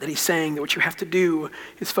that he's saying that what you have to do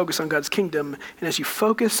is focus on God's kingdom, and as you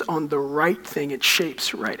focus on the right thing, it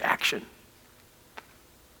shapes right action.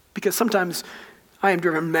 Because sometimes I am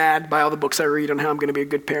driven mad by all the books I read on how I'm going to be a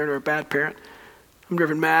good parent or a bad parent. I'm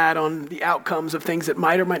driven mad on the outcomes of things that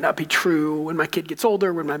might or might not be true when my kid gets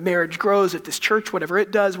older, when my marriage grows, at this church, whatever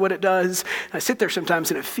it does, what it does. And I sit there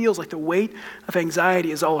sometimes and it feels like the weight of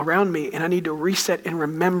anxiety is all around me, and I need to reset and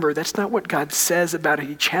remember that's not what God says about it.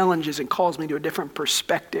 He challenges and calls me to a different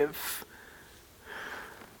perspective.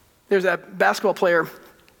 There's a basketball player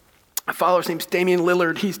I follow, his name's Damian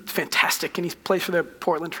Lillard. He's fantastic, and he plays for the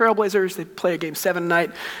Portland Trailblazers. They play a game 7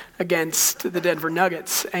 tonight against the Denver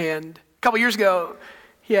Nuggets. And a couple years ago,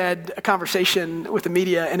 he had a conversation with the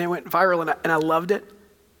media, and it went viral, and I loved it.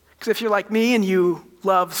 Because if you're like me and you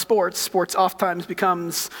love sports oftentimes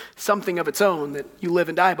becomes something of its own that you live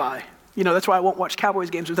and die by. You know, that's why I won't watch Cowboys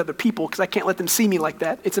games with other people, because I can't let them see me like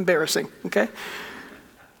that. It's embarrassing, okay?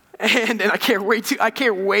 And I care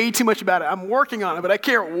way too much about it. I'm working on it, but I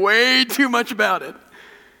care way too much about it.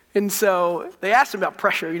 And so they asked him about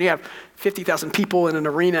pressure. You have 50,000 people in an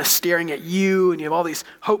arena staring at you, and you have all these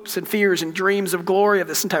hopes and fears and dreams of glory of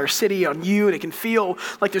this entire city on you, and it can feel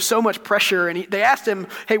like there's so much pressure. And they asked him,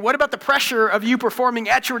 hey, what about the pressure of you performing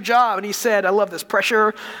at your job? And he said, I love this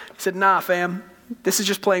pressure. He said, nah, fam, this is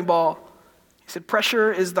just playing ball. He said,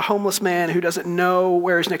 pressure is the homeless man who doesn't know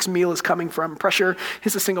where his next meal is coming from. Pressure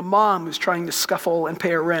is the single mom who's trying to scuffle and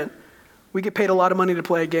pay her rent. We get paid a lot of money to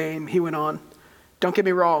play a game, he went on. Don't get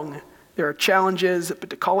me wrong, there are challenges, but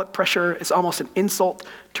to call it pressure is almost an insult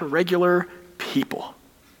to regular people.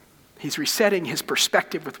 He's resetting his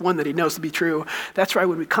perspective with one that he knows to be true. That's why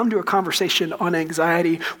when we come to a conversation on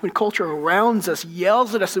anxiety, when culture around us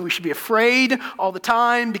yells at us that we should be afraid all the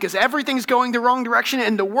time because everything's going the wrong direction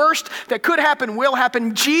and the worst that could happen will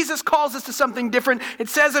happen, Jesus calls us to something different. It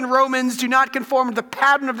says in Romans, do not conform to the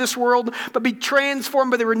pattern of this world, but be transformed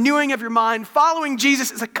by the renewing of your mind. Following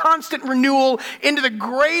Jesus is a constant renewal into the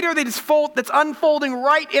greater that's unfolding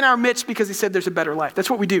right in our midst, because he said there's a better life. That's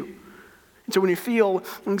what we do. And so when you feel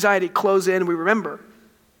anxiety close in, we remember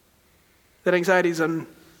that anxiety is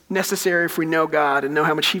unnecessary if we know God and know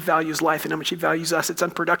how much he values life and how much he values us. It's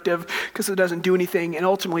unproductive because it doesn't do anything, and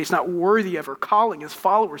ultimately it's not worthy of our calling as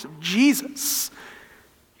followers of Jesus.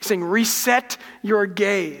 He's saying reset your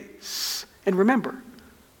gaze and remember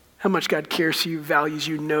how much God cares for you, values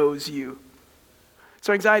you, knows you.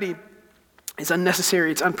 So anxiety is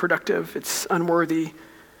unnecessary, it's unproductive, it's unworthy.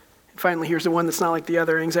 And finally, here's the one that's not like the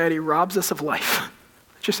other. Anxiety robs us of life.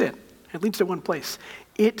 That's just it. It leads to one place.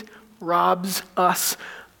 It robs us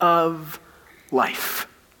of life.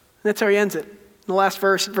 And that's how he ends it. In the last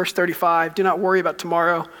verse, verse 35, do not worry about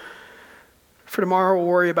tomorrow, for tomorrow will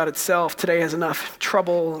worry about itself. Today has enough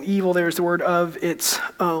trouble. Evil, there's the word, of its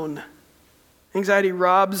own. Anxiety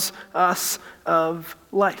robs us of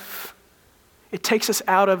life. It takes us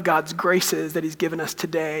out of God's graces that he's given us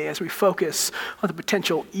today as we focus on the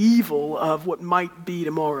potential evil of what might be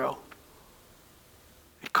tomorrow.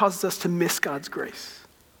 It causes us to miss God's grace.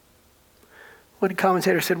 One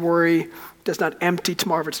commentator said, worry does not empty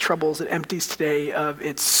tomorrow of its troubles, it empties today of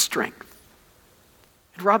its strength.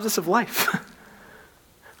 It robs us of life.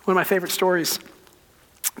 One of my favorite stories,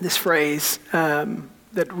 this phrase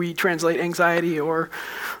that we translate anxiety or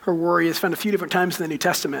worry is found a few different times in the New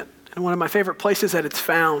Testament. And one of my favorite places that it's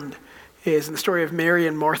found is in the story of Mary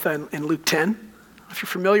and Martha in Luke 10. I don't know if you're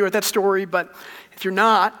familiar with that story, but if you're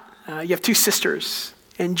not, you have two sisters,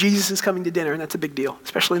 and Jesus is coming to dinner, and that's a big deal,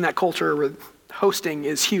 especially in that culture where hosting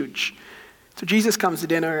is huge. So Jesus comes to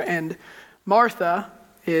dinner, and Martha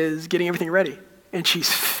is getting everything ready, and she's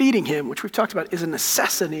feeding him, which we've talked about is a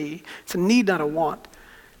necessity. It's a need, not a want.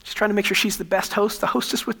 She's trying to make sure she's the best host, the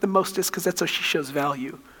hostess with the mostest, because that's how she shows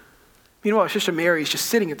value. Meanwhile, Sister Mary is just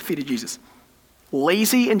sitting at the feet of Jesus,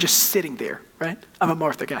 lazy and just sitting there, right? I'm a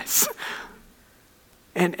Martha, guys.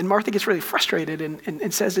 And Martha gets really frustrated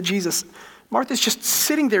and says to Jesus, Martha's just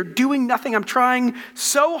sitting there doing nothing. I'm trying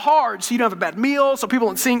so hard so you don't have a bad meal, so people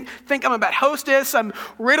don't think I'm a bad hostess. I'm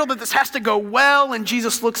riddled that this has to go well. And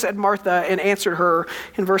Jesus looks at Martha and answered her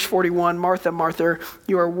in verse 41, Martha, Martha,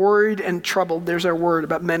 you are worried and troubled. There's our word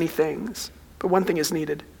about many things, but one thing is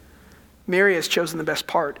needed. Mary has chosen the best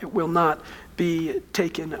part. It will not be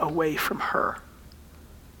taken away from her.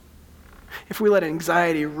 If we let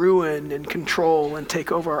anxiety ruin and control and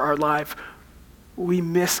take over our life, we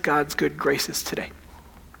miss God's good graces today.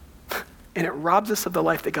 And it robs us of the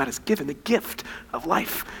life that God has given, the gift of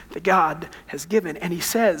life that God has given. And he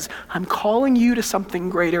says, I'm calling you to something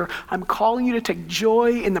greater. I'm calling you to take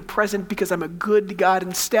joy in the present because I'm a good God.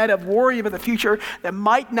 Instead of worry about the future that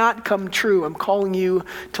might not come true, I'm calling you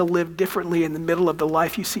to live differently in the middle of the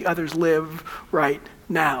life you see others live right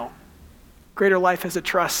now. Greater life has a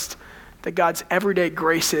trust that God's everyday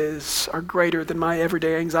graces are greater than my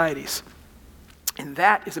everyday anxieties. And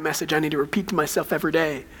that is a message I need to repeat to myself every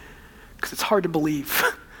day because it's hard to believe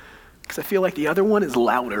because I feel like the other one is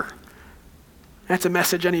louder. That's a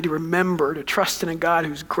message I need to remember, to trust in a God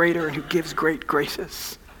who's greater and who gives great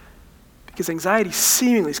graces. Because anxiety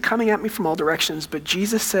seemingly is coming at me from all directions, but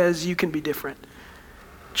Jesus says you can be different.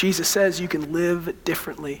 Jesus says you can live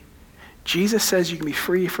differently. Jesus says you can be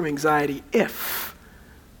free from anxiety if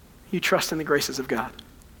you trust in the graces of God.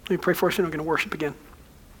 Let me pray for us and we're going to worship again.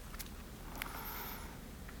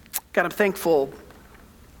 God, I'm thankful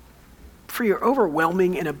for your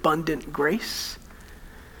overwhelming and abundant grace.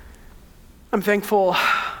 I'm thankful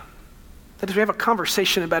that as we have a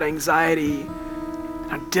conversation about anxiety,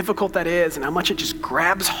 how difficult that is and how much it just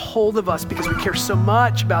grabs hold of us because we care so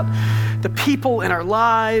much about the people in our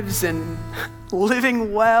lives and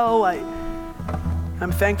living well.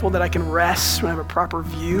 I'm thankful that I can rest when I have a proper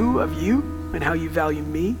view of you and how you value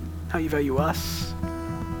me, how you value us.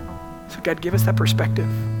 So God, give us that perspective.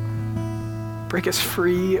 Break us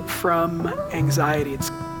free from anxiety. It's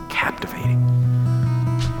captivating.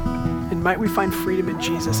 And might we find freedom in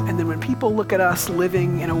Jesus. And then when people look at us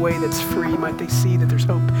living in a way that's free, might they see that there's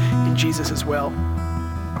hope in Jesus as well.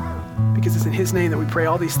 Because it's in his name that we pray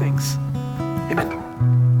all these things. Amen.